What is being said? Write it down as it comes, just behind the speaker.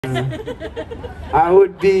I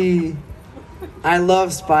would be. I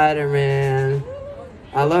love Spider-Man.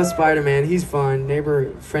 I love Spider-Man. He's fun.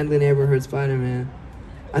 Friendly neighborhood Spider-Man.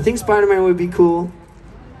 I think Spider-Man would be cool.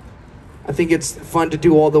 I think it's fun to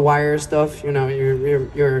do all the wire stuff. You know,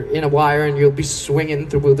 you're in a wire and you'll be swinging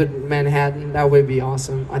through the Manhattan. That would be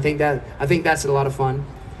awesome. I think that's a lot of fun.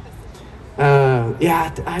 I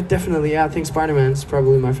think Spider-Man's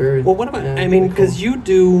probably my favorite. Well, what about? I mean, because cool.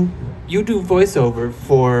 you do voiceover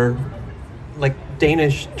for like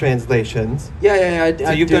Danish translations. Yeah.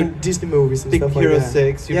 So you've done Disney movies and Big stuff Hero like that.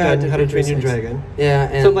 6. You've done How to Train Your Dragon. Yeah,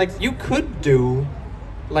 and so like you could do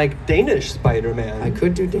like Danish Spider-Man. I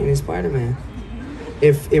could do Danish Spider-Man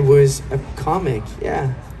if it was a comic.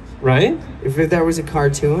 Yeah. Right? If there was a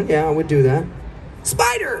cartoon, yeah, I would do that.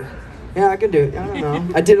 Spider! Yeah, I could do it. I don't know.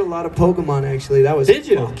 I did a lot of Pokemon, actually. That was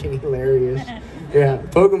fucking hilarious. Yeah,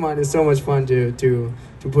 Pokemon is so much fun to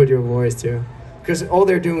put your voice to. Because all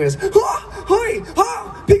they're doing is, hi,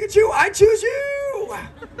 Pikachu, I choose you!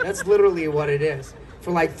 That's literally what it is.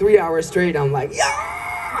 For like 3 hours straight, I'm like, yeah!